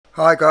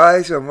Hi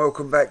guys, and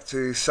welcome back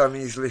to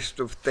Sunny's List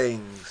of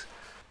Things.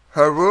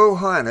 Her Royal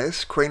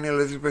Highness Queen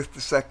Elizabeth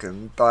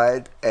II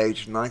died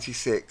aged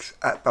 96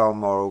 at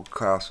Balmoral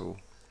Castle.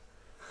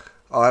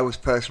 I was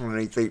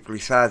personally deeply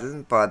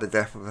saddened by the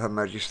death of Her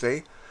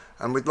Majesty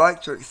and would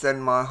like to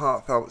extend my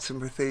heartfelt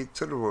sympathy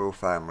to the royal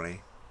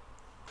family.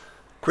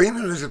 Queen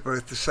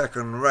Elizabeth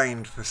II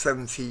reigned for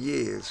 70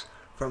 years,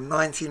 from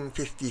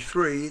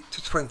 1953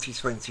 to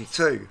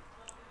 2022.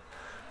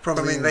 From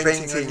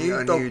inventing a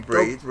new dog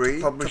breed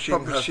to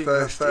publishing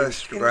her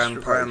first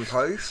Instagram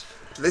post.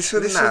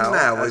 Listen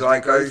now as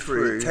I go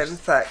through 10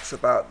 facts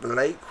about the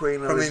late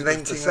Queen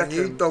Elizabeth II. From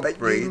inventing a new dog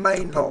breed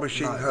to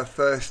publishing her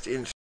first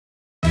Instagram.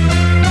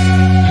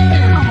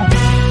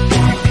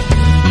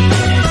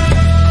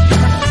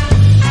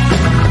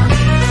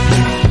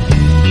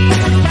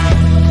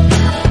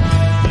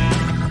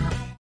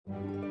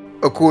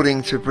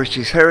 According to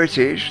British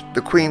Heritage,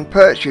 the Queen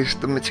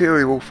purchased the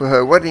material for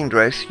her wedding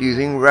dress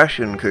using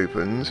ration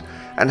coupons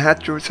and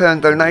had to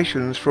return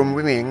donations from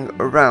women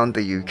around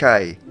the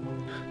UK.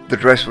 The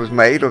dress was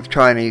made of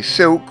Chinese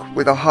silk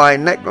with a high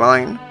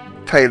neckline,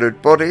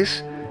 tailored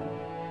bodice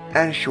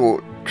and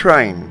short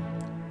train.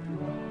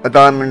 A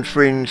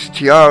diamond-fringed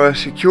tiara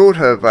secured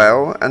her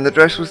veil, and the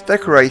dress was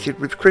decorated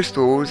with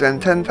crystals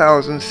and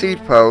 10,000 seed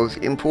pearls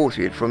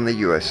imported from the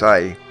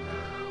USA.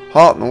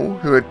 Hartnell,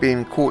 who had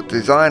been court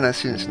designer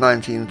since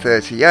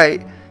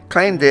 1938,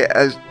 claimed it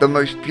as the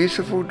most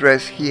beautiful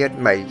dress he had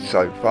made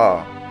so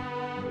far.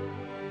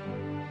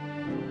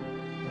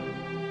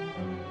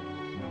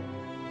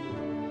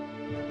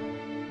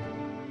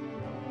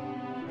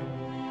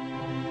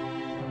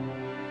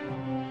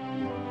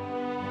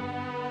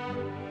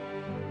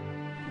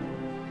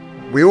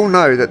 We all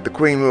know that the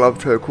Queen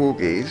loved her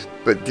corgis,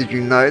 but did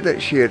you know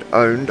that she had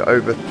owned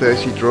over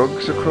 30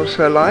 dogs across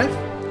her life?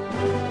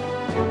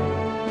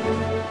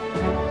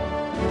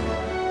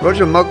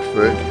 Roger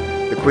Mugford,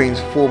 the Queen's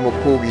former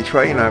corgi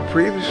trainer,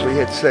 previously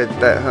had said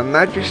that Her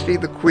Majesty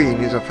the Queen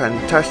is a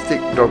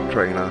fantastic dog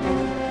trainer.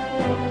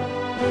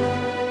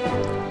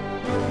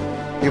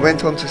 He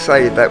went on to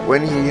say that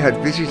when he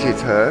had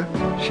visited her,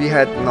 she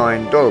had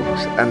 9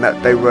 dogs and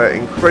that they were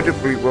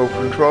incredibly well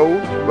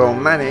controlled, well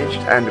managed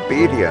and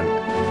obedient.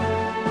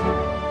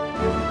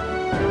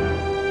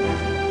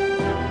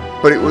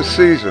 But it was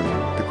Susan,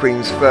 the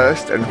Queen's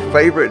first and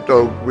favourite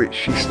dog, which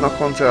she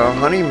snuck onto her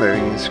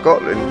honeymoon in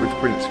Scotland with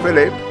Prince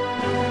Philip.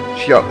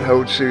 She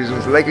upheld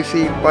Susan's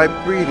legacy by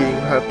breeding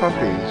her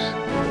puppies.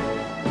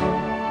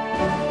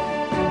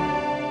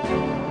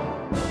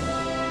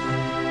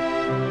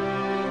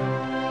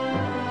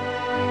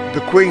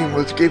 The Queen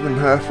was given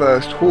her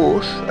first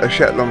horse, a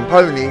Shetland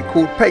pony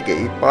called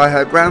Peggy, by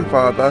her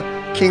grandfather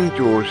King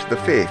George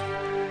V,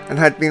 and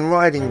had been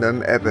riding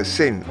them ever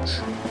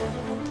since.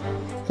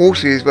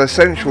 Horses were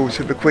central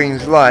to the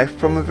Queen's life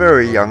from a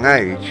very young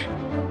age.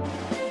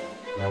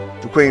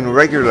 The Queen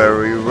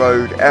regularly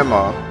rode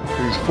Emma,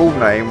 whose full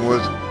name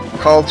was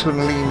Carlton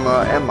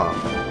Lima Emma,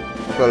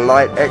 for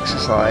light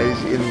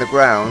exercise in the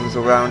grounds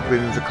around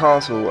Windsor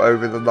Castle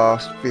over the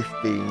last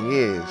 15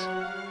 years.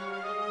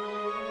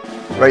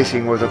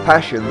 Racing was a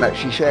passion that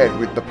she shared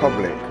with the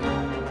public.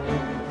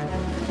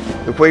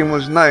 The Queen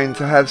was known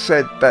to have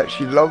said that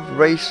she loved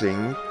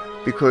racing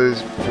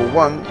because, for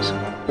once,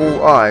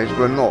 all eyes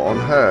were not on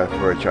her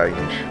for a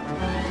change.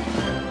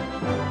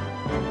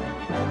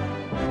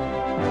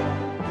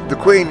 The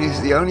Queen is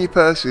the only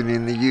person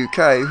in the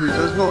UK who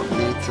does not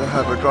need to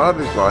have a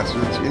driver's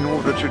licence in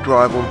order to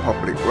drive on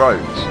public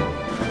roads.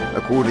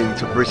 According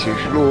to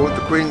British law,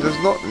 the Queen does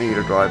not need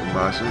a driving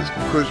licence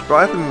because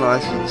driving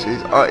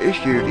licences are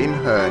issued in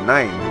her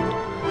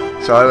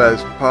name. So,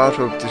 as part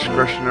of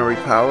discretionary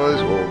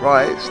powers or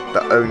rights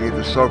that only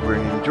the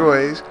sovereign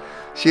enjoys,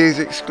 she is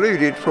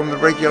excluded from the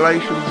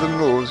regulations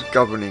and laws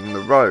governing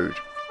the road.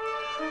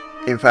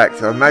 In fact,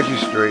 Her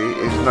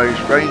Majesty is no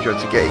stranger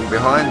to getting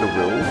behind the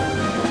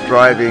wheel,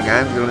 driving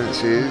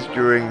ambulances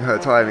during her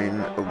time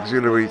in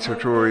auxiliary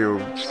territorial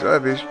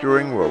service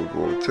during World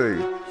War II.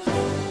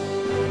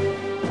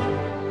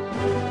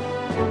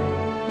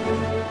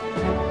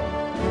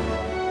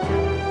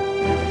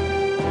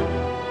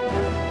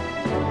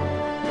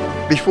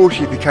 Before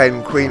she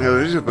became Queen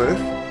Elizabeth,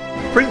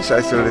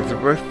 Princess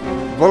Elizabeth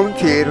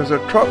volunteered as a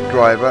truck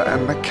driver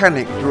and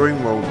mechanic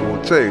during World War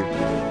II.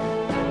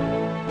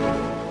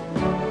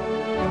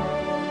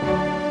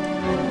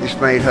 This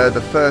made her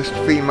the first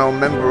female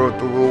member of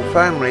the royal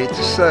family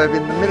to serve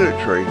in the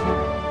military.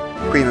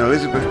 Queen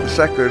Elizabeth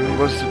II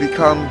was to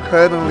become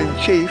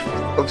Colonel-in-Chief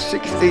of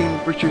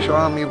 16 British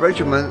Army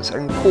regiments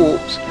and corps,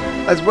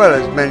 as well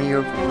as many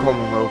of the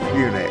Commonwealth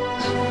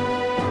units.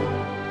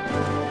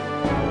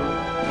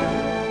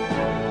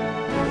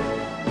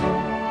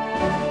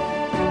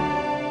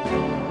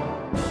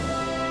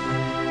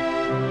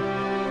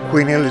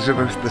 Queen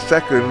Elizabeth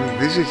II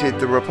visited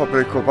the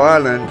Republic of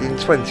Ireland in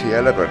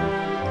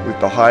 2011, with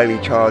the highly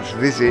charged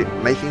visit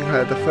making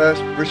her the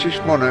first British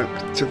monarch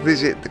to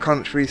visit the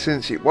country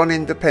since it won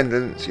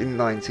independence in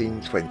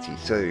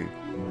 1922.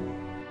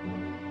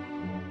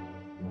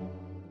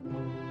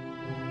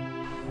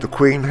 The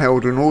Queen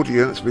held an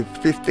audience with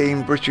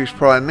 15 British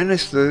Prime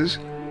Ministers,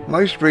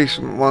 most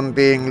recent one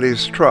being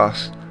Liz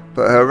Truss,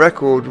 but her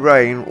record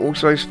reign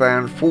also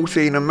spanned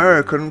 14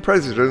 American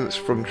presidents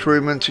from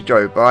Truman to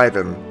Joe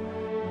Biden.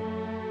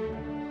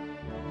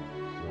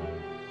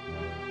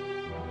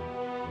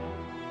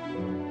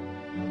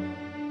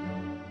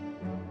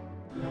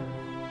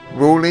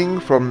 Ruling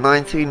from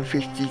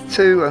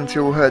 1952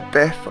 until her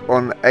death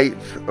on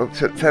 8th of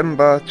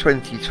September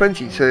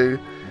 2022,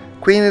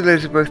 Queen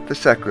Elizabeth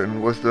II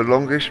was the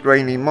longest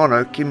reigning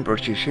monarch in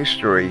British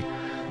history,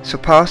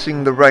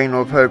 surpassing the reign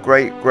of her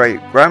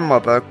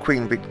great-great-grandmother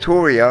Queen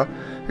Victoria,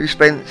 who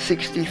spent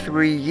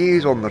 63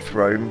 years on the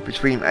throne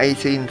between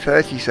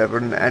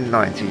 1837 and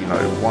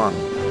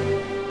 1901.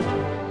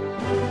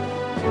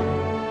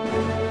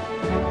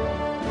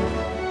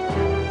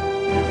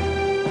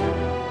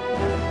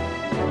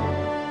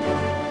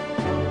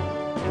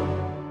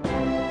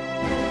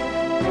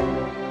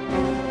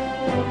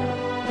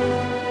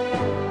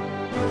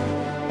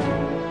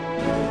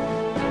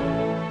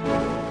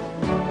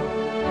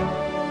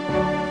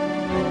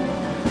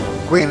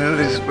 Queen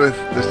Elizabeth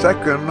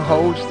II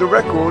holds the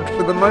record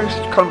for the most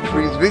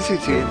countries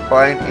visited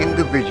by an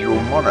individual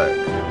monarch.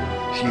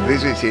 She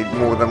visited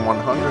more than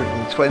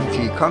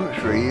 120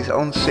 countries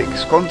on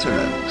 6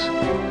 continents.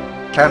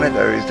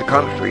 Canada is the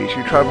country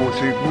she travelled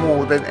to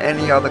more than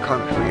any other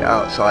country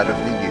outside of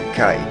the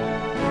UK.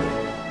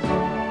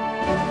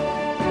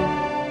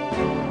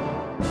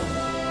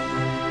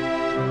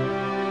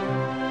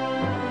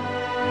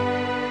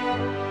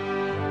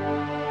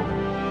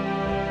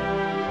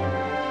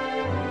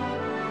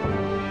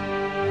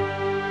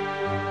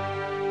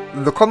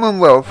 The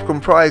Commonwealth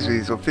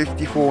comprises of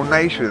 54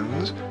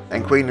 nations,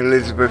 and Queen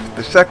Elizabeth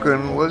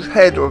II was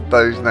head of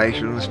those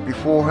nations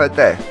before her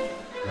death.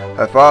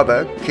 Her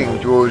father,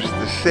 King George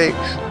VI,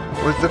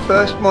 was the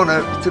first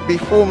monarch to be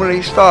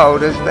formally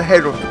styled as the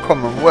head of the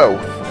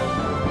Commonwealth.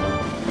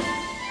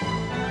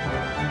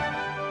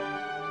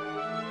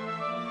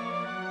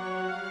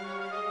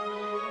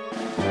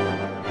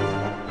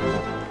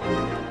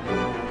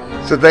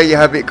 So there you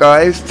have it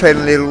guys,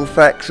 10 little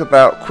facts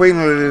about Queen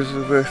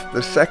Elizabeth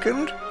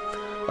II.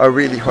 I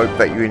really hope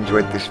that you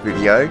enjoyed this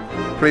video.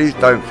 Please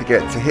don't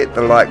forget to hit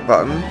the like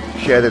button,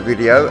 share the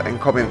video and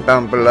comment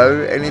down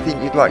below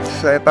anything you'd like to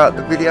say about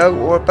the video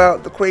or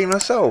about the Queen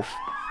herself.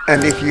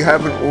 And if you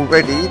haven't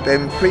already,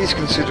 then please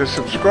consider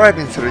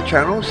subscribing to the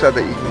channel so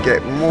that you can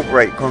get more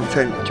great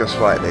content just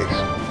like this.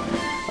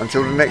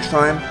 Until the next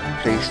time,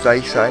 please stay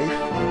safe.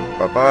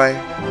 Bye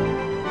bye.